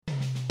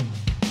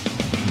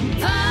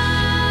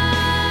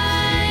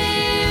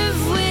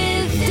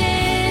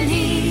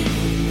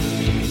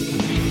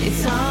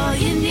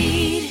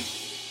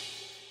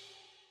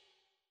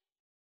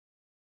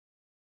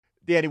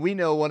Danny, we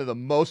know one of the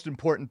most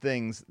important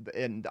things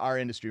in our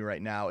industry right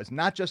now is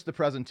not just the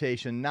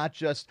presentation, not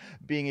just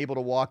being able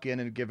to walk in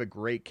and give a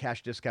great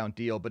cash discount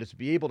deal, but it's to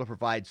be able to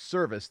provide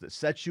service that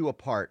sets you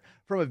apart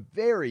from a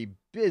very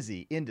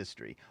busy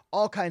industry.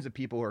 All kinds of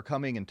people who are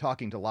coming and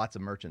talking to lots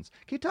of merchants.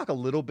 Can you talk a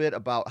little bit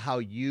about how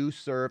you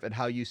serve and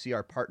how you see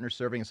our partners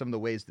serving and some of the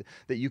ways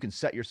that you can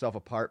set yourself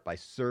apart by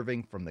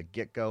serving from the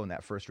get go in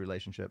that first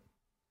relationship?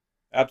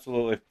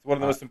 Absolutely. It's one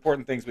of the Uh, most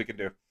important things we can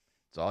do.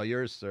 it's all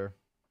yours, sir.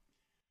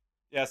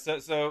 Yeah,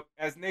 so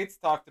as Nate's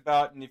talked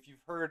about, and if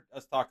you've heard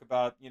us talk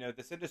about,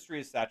 this industry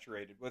is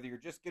saturated. Whether you're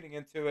just getting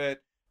into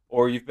it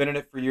or you've been in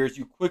it for years,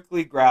 you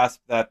quickly grasp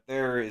that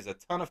there is a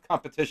ton of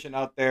competition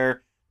out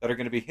there that are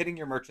going to be hitting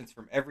your merchants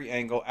from every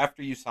angle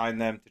after you sign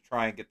them to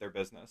try and get their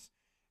business.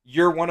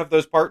 You're one of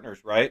those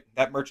partners, right?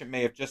 That merchant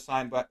may have just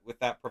signed with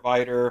that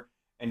provider,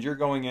 and you're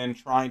going in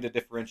trying to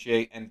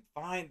differentiate and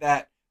find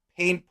that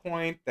pain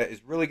point that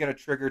is really going to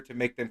trigger to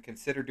make them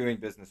consider doing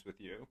business with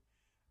you.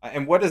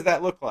 And what does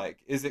that look like?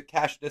 Is it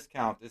cash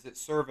discount? Is it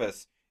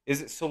service?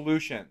 Is it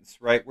solutions?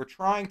 Right? We're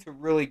trying to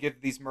really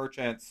give these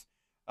merchants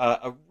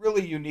a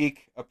really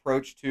unique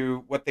approach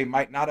to what they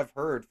might not have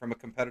heard from a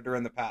competitor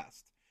in the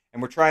past.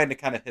 And we're trying to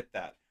kind of hit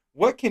that.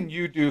 What can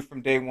you do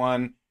from day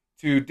one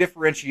to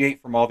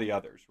differentiate from all the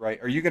others? Right?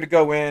 Are you going to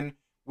go in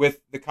with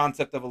the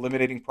concept of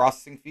eliminating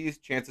processing fees?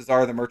 Chances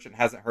are the merchant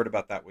hasn't heard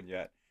about that one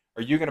yet.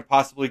 Are you going to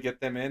possibly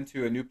get them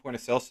into a new point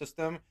of sale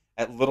system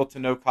at little to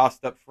no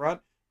cost up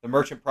front? The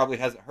merchant probably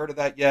hasn't heard of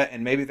that yet,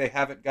 and maybe they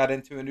haven't got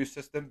into a new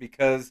system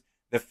because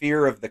the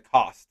fear of the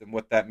cost and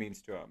what that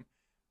means to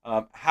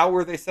them. How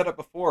were they set up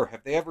before?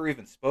 Have they ever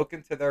even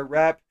spoken to their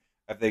rep?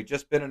 Have they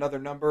just been another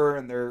number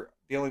and they're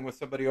dealing with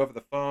somebody over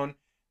the phone?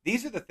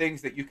 These are the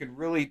things that you can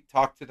really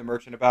talk to the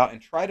merchant about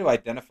and try to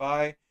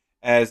identify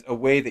as a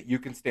way that you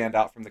can stand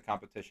out from the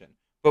competition.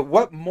 But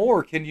what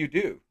more can you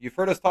do? You've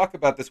heard us talk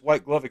about this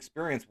white glove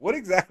experience. What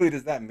exactly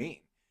does that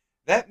mean?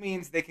 That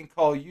means they can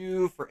call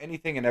you for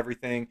anything and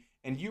everything,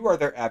 and you are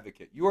their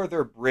advocate. You are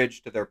their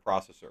bridge to their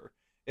processor.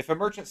 If a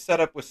merchant set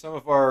up with some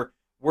of our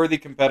worthy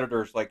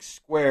competitors like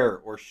Square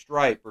or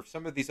Stripe or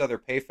some of these other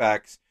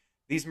PayFacs,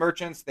 these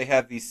merchants, they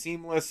have these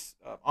seamless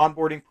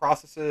onboarding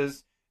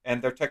processes,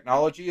 and their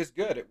technology is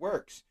good. It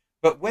works.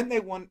 But when they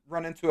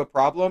run into a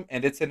problem,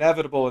 and it's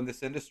inevitable in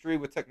this industry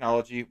with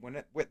technology,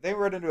 when they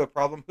run into a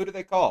problem, who do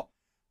they call?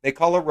 They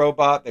call a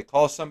robot, they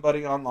call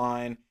somebody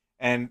online,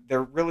 and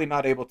they're really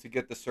not able to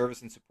get the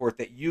service and support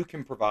that you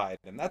can provide.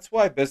 And that's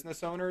why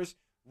business owners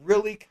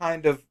really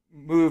kind of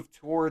move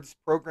towards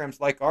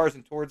programs like ours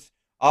and towards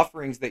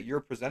offerings that you're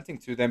presenting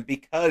to them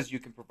because you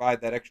can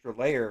provide that extra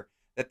layer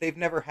that they've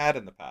never had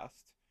in the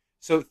past.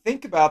 So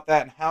think about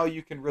that and how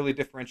you can really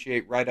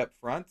differentiate right up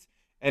front.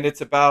 And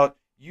it's about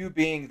you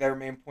being their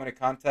main point of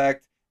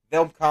contact,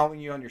 them calling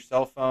you on your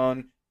cell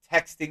phone,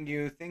 texting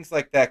you, things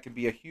like that can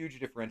be a huge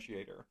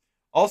differentiator.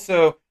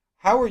 Also,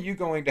 how are you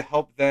going to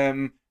help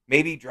them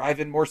maybe drive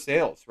in more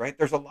sales, right?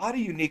 There's a lot of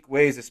unique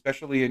ways,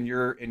 especially in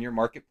your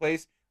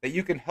marketplace, that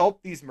you can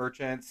help these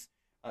merchants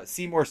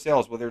see more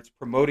sales, whether it's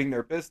promoting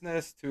their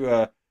business to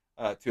a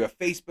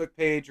Facebook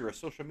page or a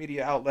social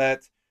media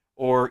outlet,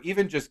 or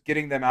even just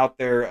getting them out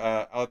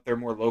there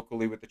more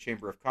locally with the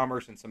Chamber of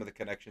Commerce and some of the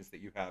connections that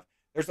you have.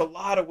 There's a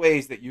lot of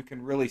ways that you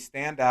can really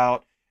stand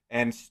out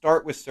and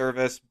start with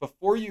service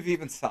before you've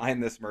even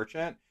signed this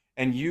merchant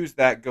and use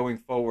that going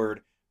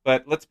forward.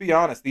 But let's be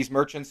honest, these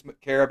merchants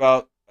care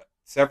about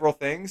several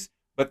things,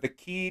 but the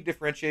key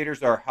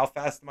differentiators are how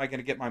fast am I going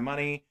to get my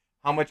money?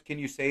 How much can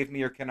you save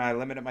me or can I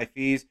limit my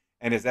fees?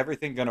 And is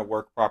everything going to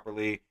work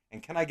properly?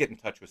 And can I get in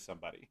touch with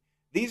somebody?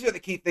 These are the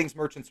key things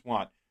merchants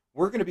want.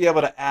 We're going to be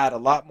able to add a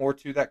lot more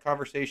to that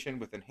conversation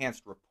with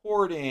enhanced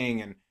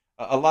reporting and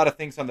a lot of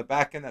things on the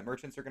back end that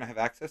merchants are going to have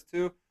access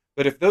to.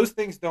 But if those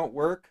things don't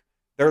work,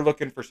 they're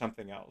looking for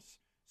something else.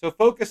 So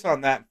focus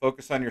on that and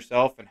focus on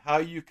yourself and how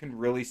you can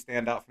really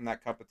stand out from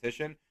that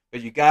competition.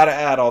 But you got to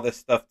add all this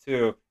stuff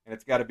too, and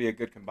it's got to be a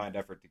good combined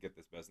effort to get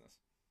this business.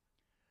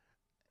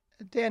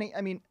 Danny, I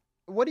mean,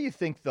 what do you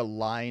think the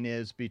line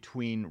is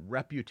between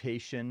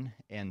reputation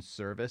and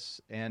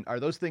service? And are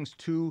those things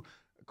too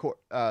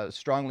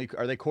strongly,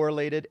 are they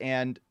correlated?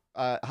 And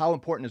how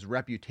important is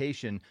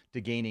reputation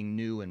to gaining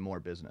new and more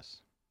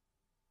business?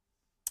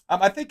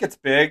 I think it's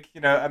big.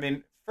 I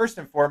mean, first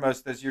and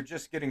foremost, as you're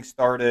just getting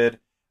started,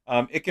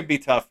 it can be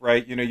tough,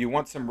 right? You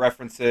want some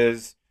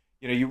references.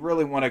 You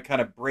really want to kind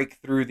of break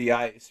through the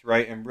ice,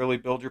 right, and really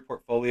build your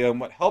portfolio. And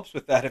what helps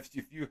with that, if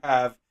you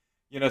have,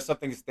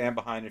 something to stand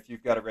behind, if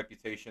you've got a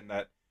reputation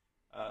that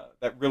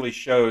really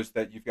shows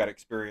that you've got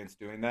experience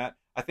doing that.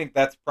 I think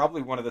that's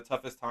probably one of the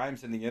toughest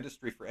times in the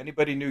industry for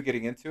anybody new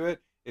getting into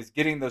it is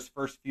getting those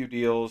first few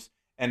deals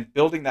and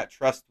building that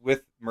trust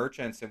with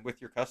merchants and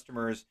with your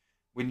customers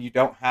when you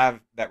don't have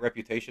that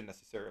reputation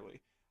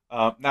necessarily.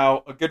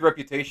 Now, a good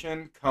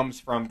reputation comes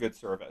from good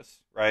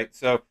service, right?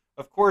 So,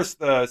 of course,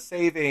 the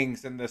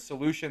savings and the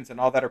solutions and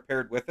all that are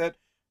paired with it.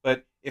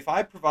 But if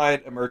I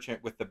provide a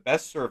merchant with the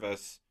best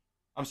service,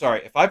 I'm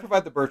sorry, if I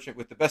provide the merchant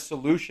with the best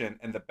solution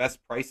and the best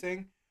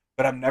pricing,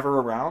 but I'm never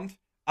around,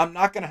 I'm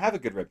not going to have a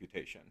good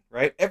reputation,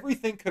 right?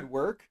 Everything could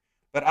work,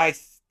 but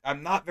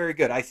I'm not very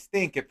good. I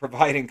stink at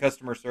providing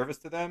customer service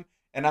to them,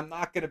 and I'm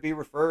not going to be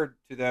referred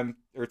to them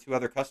or to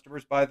other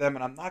customers by them,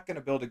 and I'm not going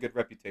to build a good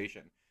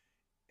reputation.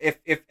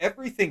 If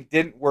everything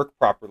didn't work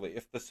properly,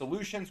 if the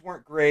solutions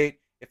weren't great,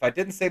 if I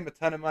didn't save a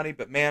ton of money,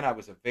 but man, I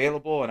was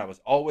available and I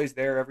was always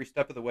there every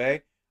step of the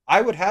way,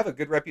 I would have a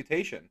good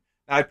reputation.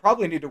 Now, I'd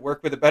probably need to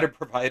work with a better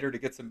provider to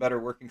get some better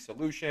working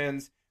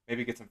solutions,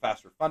 maybe get some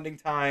faster funding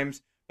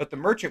times, but the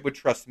merchant would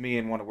trust me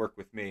and want to work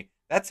with me.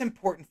 That's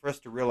important for us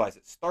to realize.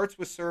 It starts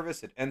with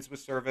service, it ends with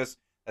service.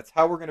 That's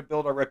how we're going to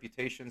build our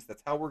reputations.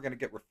 That's how we're going to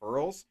get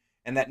referrals.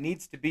 And that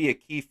needs to be a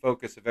key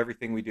focus of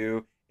everything we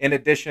do, in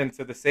addition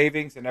to the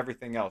savings and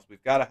everything else.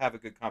 We've got to have a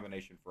good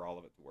combination for all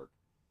of it to work.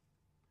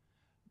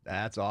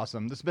 That's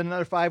awesome. This has been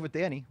another Five with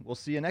Danny. We'll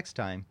see you next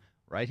time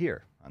right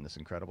here on this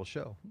incredible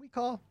show we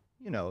call,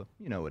 you know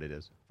what it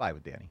is, Five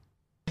with Danny.